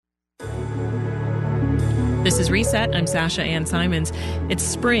This is Reset. I'm Sasha Ann Simons. It's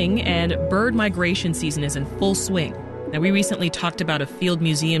spring and bird migration season is in full swing. Now, we recently talked about a field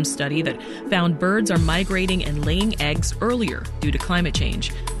museum study that found birds are migrating and laying eggs earlier due to climate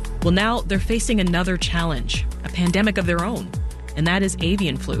change. Well, now they're facing another challenge, a pandemic of their own, and that is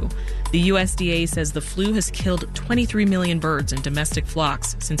avian flu. The USDA says the flu has killed 23 million birds in domestic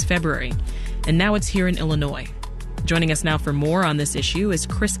flocks since February, and now it's here in Illinois. Joining us now for more on this issue is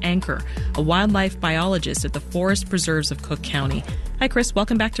Chris Anker, a wildlife biologist at the Forest Preserves of Cook County. Hi, Chris.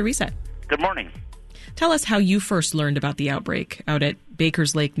 Welcome back to Reset. Good morning. Tell us how you first learned about the outbreak out at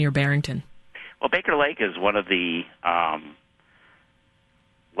Baker's Lake near Barrington. Well, Baker Lake is one of the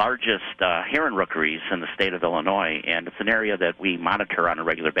largest heron rookeries in the state of Illinois, and it's an area that we monitor on a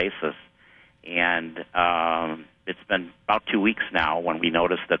regular basis. And it's been about 2 weeks now when we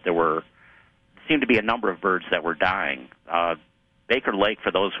noticed that there seemed to be a number of birds that were dying. Baker Lake,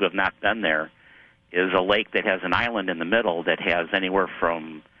 for those who have not been there, is a lake that has an island in the middle that has anywhere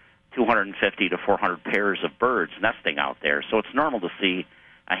from 250 to 400 pairs of birds nesting out there. So it's normal to see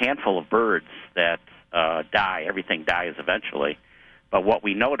a handful of birds that die. Everything dies eventually. But what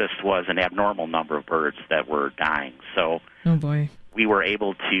we noticed was an abnormal number of birds that were dying. So oh boy. We were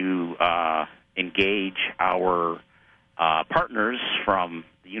able to engage our partners from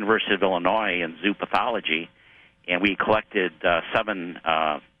the University of Illinois in zoo pathology, and we collected 7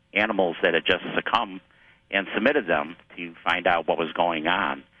 animals that had just succumbed and submitted them to find out what was going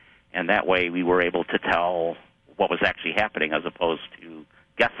on. And that way we were able to tell what was actually happening as opposed to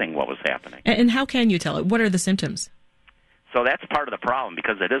guessing what was happening. And how can you tell it? What are the symptoms? So that's part of the problem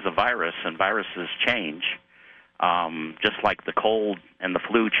because it is a virus, and viruses change. Just like the cold and the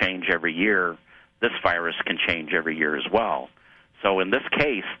flu change every year, this virus can change every year as well. So in this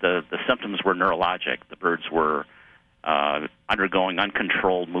case, the symptoms were neurologic. The birds were undergoing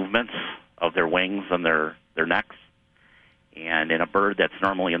uncontrolled movements of their wings and their necks. And in a bird that's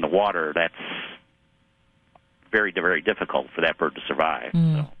normally in the water, that's very, very difficult for that bird to survive.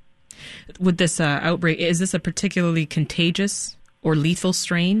 So. With this outbreak, is this a particularly contagious or lethal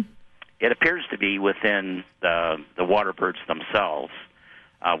strain? It appears to be within the water birds themselves.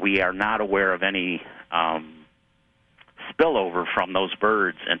 We are not aware of any spillover from those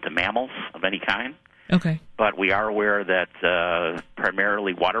birds into mammals of any kind. Okay. But we are aware that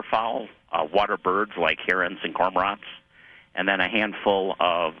primarily waterfowl, water birds like herons and cormorants, and then a handful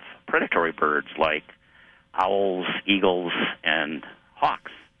of predatory birds like owls, eagles, and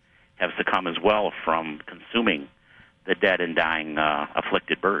hawks have succumbed as well from consuming the dead and dying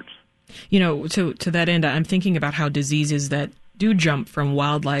afflicted birds. You know, to that end, I'm thinking about how diseases that do jump from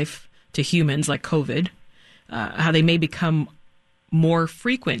wildlife to humans, like COVID, how they may become more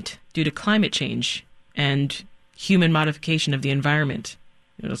frequent due to climate change and human modification of the environment,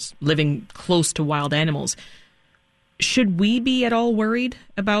 living close to wild animals. Should we be at all worried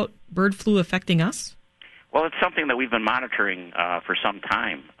about bird flu affecting us? Well, it's something that we've been monitoring for some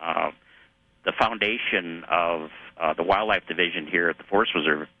time. The foundation of the Wildlife Division here at the Forest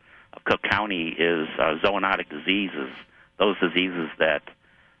Preserve of Cook County is zoonotic diseases, those diseases that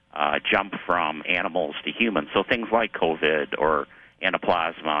jump from animals to humans. So things like COVID or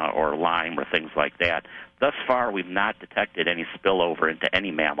anaplasma or Lyme or things like that. Thus far, we've not detected any spillover into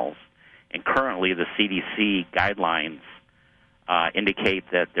any mammals. And currently, the CDC guidelines indicate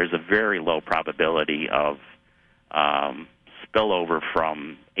that there's a very low probability of spillover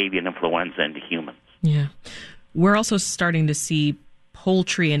from avian influenza into humans. Yeah. We're also starting to see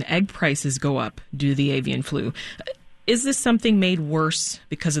poultry and egg prices go up due to the avian flu. Is this something made worse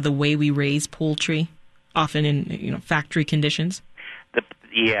because of the way we raise poultry, often in factory conditions?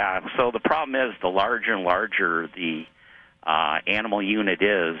 Yeah. So the problem is the larger and larger the animal unit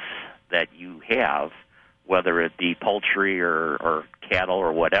is that you have, whether it be poultry or cattle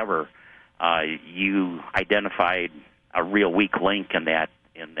or whatever, you identified a real weak link in that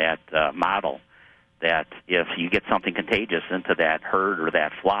model. That if you get something contagious into that herd or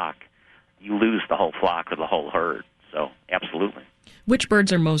that flock, you lose the whole flock or the whole herd. So, absolutely. Which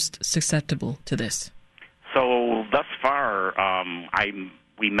birds are most susceptible to this? So, thus far,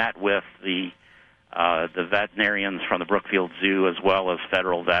 we met with the veterinarians from the Brookfield Zoo as well as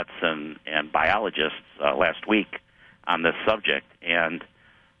federal vets and biologists last week on this subject. And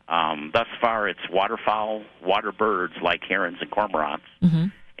thus far, it's waterfowl, water birds like herons and cormorants,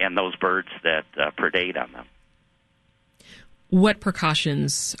 and those birds that predate on them. What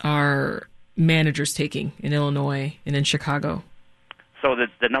precautions are managers taking in Illinois and in Chicago? So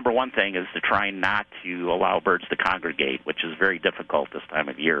the number one thing is to try not to allow birds to congregate, which is very difficult this time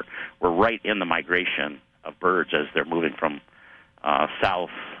of year. We're right in the migration of birds as they're moving from south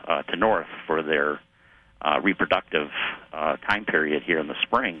to north for their reproductive time period here in the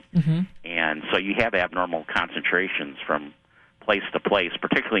spring. And so you have abnormal concentrations from place to place,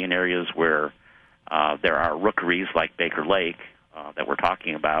 particularly in areas where there are rookeries like Baker Lake that we're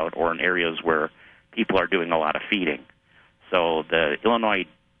talking about, or in areas where people are doing a lot of feeding. So the Illinois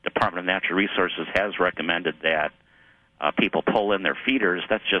Department of Natural Resources has recommended that people pull in their feeders.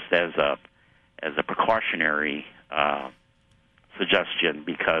 That's just as a precautionary suggestion,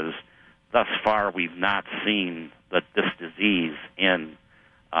 because thus far we've not seen this disease in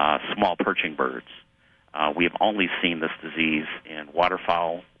small perching birds. We have only seen this disease in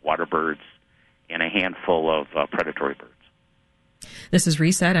waterfowl, water birds, and a handful of predatory birds. This is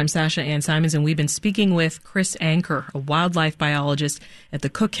Reset. I'm Sasha Ann Simons, and we've been speaking with Chris Anker, a wildlife biologist at the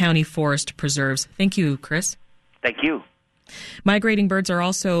Cook County Forest Preserves. Thank you, Chris. Thank you. Migrating birds are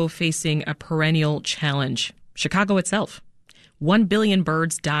also facing a perennial challenge. Chicago itself. 1 billion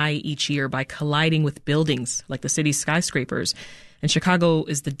birds die each year by colliding with buildings like the city's skyscrapers. And Chicago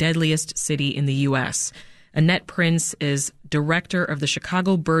is the deadliest city in the U.S. Annette Prince is director of the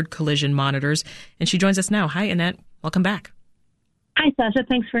Chicago Bird Collision Monitors, and she joins us now. Hi, Annette. Welcome back. Hi, Sasha.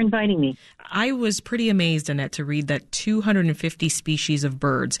 Thanks for inviting me. I was pretty amazed, Annette, to read that 250 species of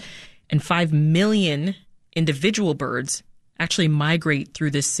birds and 5 million individual birds actually migrate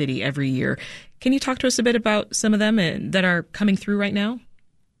through this city every year. Can you talk to us a bit about some of them that are coming through right now?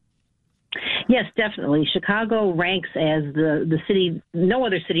 Yes, definitely. Chicago ranks as the city, no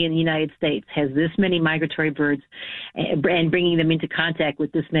other city in the United States has this many migratory birds and bringing them into contact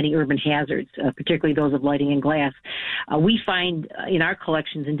with this many urban hazards, particularly those of lighting and glass. We find in our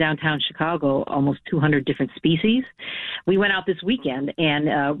collections in downtown Chicago almost 200 different species. We went out this weekend,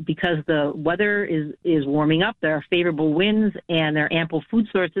 and because the weather is warming up, there are favorable winds and there are ample food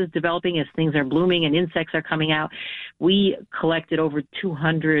sources developing as things are blooming and insects are coming out. We collected over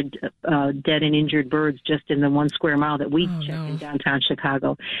 200 dead and injured birds just in the 1 square mile that we checked in downtown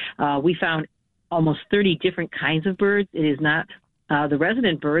Chicago. We found almost 30 different kinds of birds. It is not the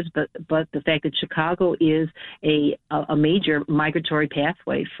resident birds, but the fact that Chicago is a major migratory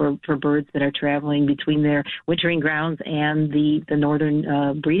pathway for birds that are traveling between their wintering grounds and the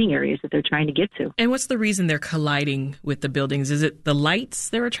northern breeding areas that they're trying to get to. And what's the reason they're colliding with the buildings? Is it the lights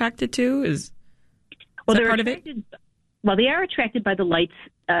they're attracted to? Is that part of it? Well, they are attracted by the lights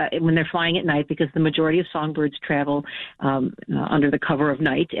when they're flying at night, because the majority of songbirds travel under the cover of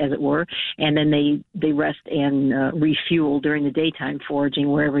night, as it were, and then they rest and refuel during the daytime, foraging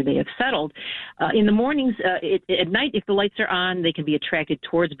wherever they have settled. In the mornings, at night, if the lights are on, they can be attracted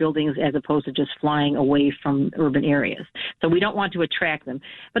towards buildings as opposed to just flying away from urban areas. So we don't want to attract them.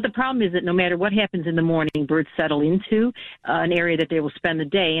 But the problem is that no matter what happens in the morning, birds settle into an area that they will spend the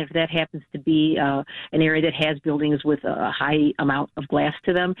day. And if that happens to be an area that has buildings with a high amount of glass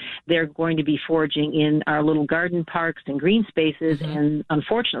to them, they're going to be foraging in our little garden parks and green spaces, and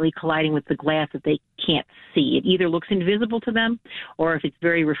unfortunately colliding with the glass that they can't see. It either looks invisible to them, or if it's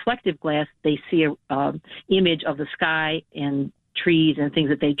very reflective glass, they see a image of the sky and trees and things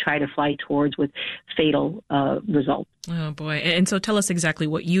that they try to fly towards with fatal results. Oh, boy. And so tell us exactly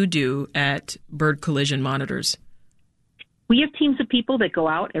what you do at Bird Collision Monitors. We have teams of people that go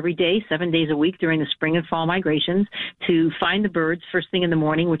out every day, 7 days a week during the spring and fall migrations to find the birds first thing in the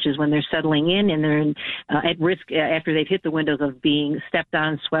morning, which is when they're settling in and they're at risk after they've hit the windows of being stepped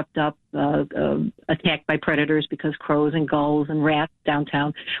on, swept up, attacked by predators, because crows and gulls and rats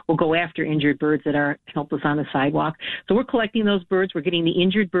downtown will go after injured birds that are helpless on the sidewalk. So we're collecting those birds. We're getting the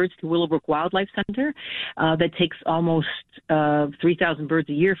injured birds to Willowbrook Wildlife Center. That takes almost 3,000 birds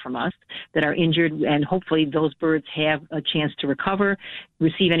a year from us that are injured, and hopefully those birds have a chance to recover,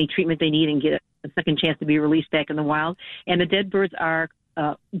 receive any treatment they need, and get a second chance to be released back in the wild. And the dead birds are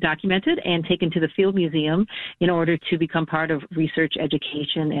documented and taken to the field museum in order to become part of research,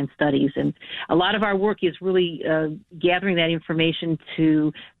 education, and studies. And a lot of our work is really gathering that information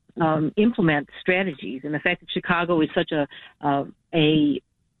to implement strategies. And the fact that Chicago is such a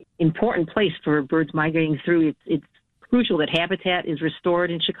important place for birds migrating through, it's crucial that habitat is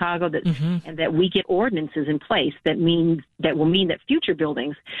restored in Chicago, and that we get ordinances in place that will mean that future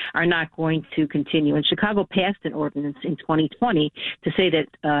buildings are not going to continue. And Chicago passed an ordinance in 2020 to say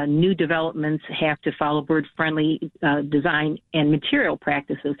that new developments have to follow bird-friendly design and material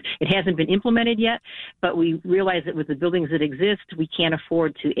practices. It hasn't been implemented yet, but we realize that with the buildings that exist, we can't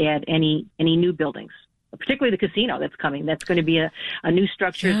afford to add any new buildings, particularly the casino that's coming. That's going to be a new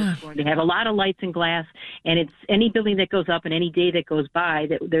structure that's going to have a lot of lights and glass, and it's any building that goes up and any day that goes by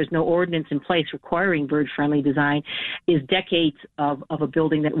that there's no ordinance in place requiring bird-friendly design is decades of a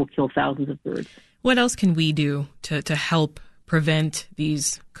building that will kill thousands of birds. What else can we do to help prevent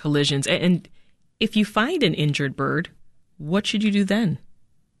these collisions? And if you find an injured bird, what should you do then?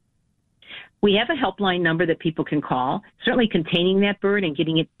 We have a helpline number that people can call, certainly containing that bird and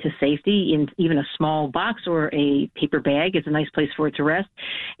getting it to safety in even a small box or a paper bag is a nice place for it to rest.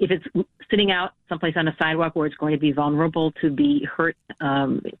 If it's sitting out someplace on a sidewalk where it's going to be vulnerable to be hurt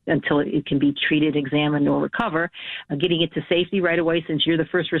until it can be treated, examined, or recover, getting it to safety right away since you're the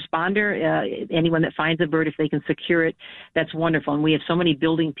first responder. Anyone that finds a bird, if they can secure it, that's wonderful. And we have so many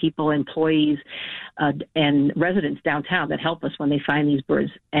building people, employees, and residents downtown that help us when they find these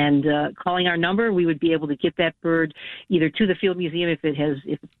birds. And calling our number, we would be able to get that bird either to the Field Museum if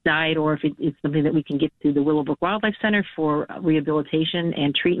it's died, or if it's something that we can get to the Willowbrook Wildlife Center for rehabilitation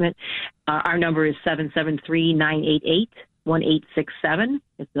and treatment. Our number is 773-988-1867.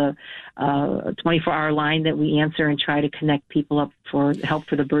 It's a 24-hour line that we answer and try to connect people up for help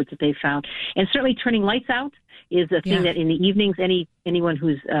for the birds that they found. And certainly turning lights out is a thing that in the evenings, anyone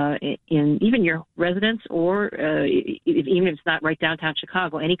who's in even your residence or even if it's not right downtown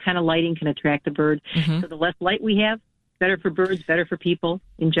Chicago, any kind of lighting can attract the bird. So the less light we have, better for birds, better for people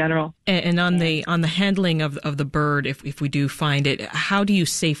in general. And on the handling of the bird, if we do find it, how do you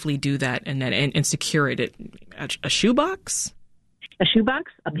safely do that and secure it? A shoebox? A shoebox,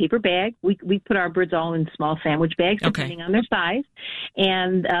 a paper bag. We put our birds all in small sandwich bags, depending on their size,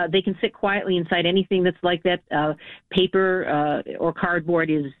 and they can sit quietly inside anything that's like that. Paper or cardboard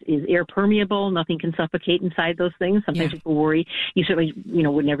is air permeable. Nothing can suffocate inside those things. Sometimes people worry. You certainly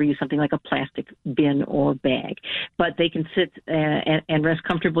would never use something like a plastic bin or bag, but they can sit and rest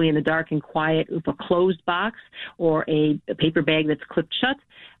comfortably in the dark and quiet with a closed box or a paper bag that's clipped shut.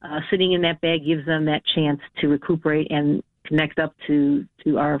 Sitting in that bag gives them that chance to recuperate and connect up to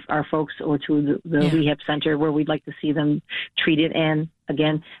our folks or to the rehab center where we'd like to see them treated and,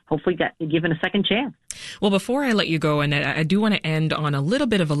 again, hopefully given a second chance. Well, before I let you go, and I do want to end on a little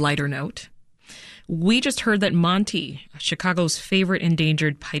bit of a lighter note, we just heard that Monty, Chicago's favorite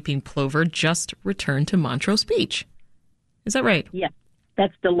endangered piping plover, just returned to Montrose Beach. Is that right? Yes.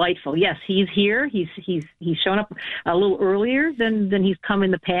 That's delightful. Yes, he's here. He's shown up a little earlier than he's come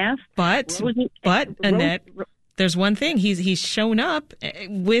in the past. But Annette, there's one thing. He's shown up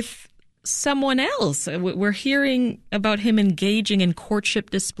with someone else. We're hearing about him engaging in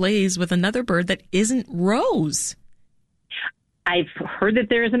courtship displays with another bird that isn't Rose. I've heard that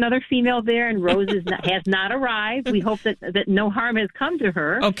there is another female there, and Rose has not arrived. We hope that no harm has come to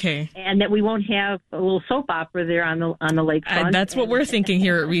her. Okay. And that we won't have a little soap opera there on the lakefront. That's what we're thinking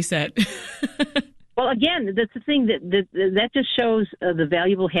here at Reset. Well, again, that's the thing that just shows the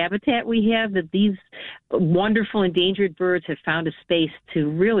valuable habitat we have, that these wonderful endangered birds have found a space to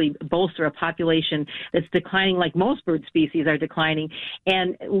really bolster a population that's declining like most bird species are declining.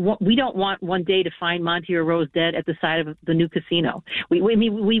 And we don't want one day to find Monty or Rose dead at the side of the new casino.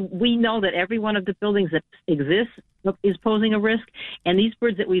 We know that every one of the buildings that exists is posing a risk. And these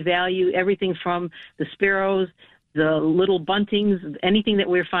birds that we value, everything from the sparrows, the little buntings, anything that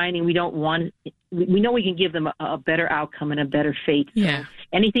we're finding, we don't want. We know we can give them a better outcome and a better fate. So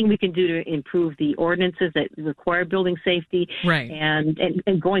anything we can do to improve the ordinances that require building safety, right, and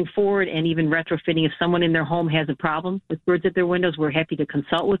going forward, and even retrofitting. If someone in their home has a problem with birds at their windows, we're happy to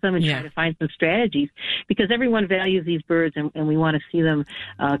consult with them and try to find some strategies, because everyone values these birds, and we want to see them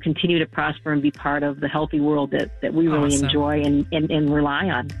continue to prosper and be part of the healthy world that we really enjoy and rely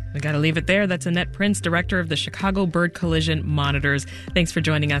on. We got to leave it there. That's Annette Prince, director of the Chicago Bird Collision Monitors. Thanks for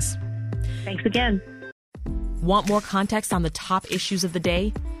joining us. Thanks again. Want more context on the top issues of the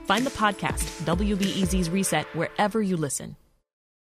day? Find the podcast, WBEZ's Reset, wherever you listen.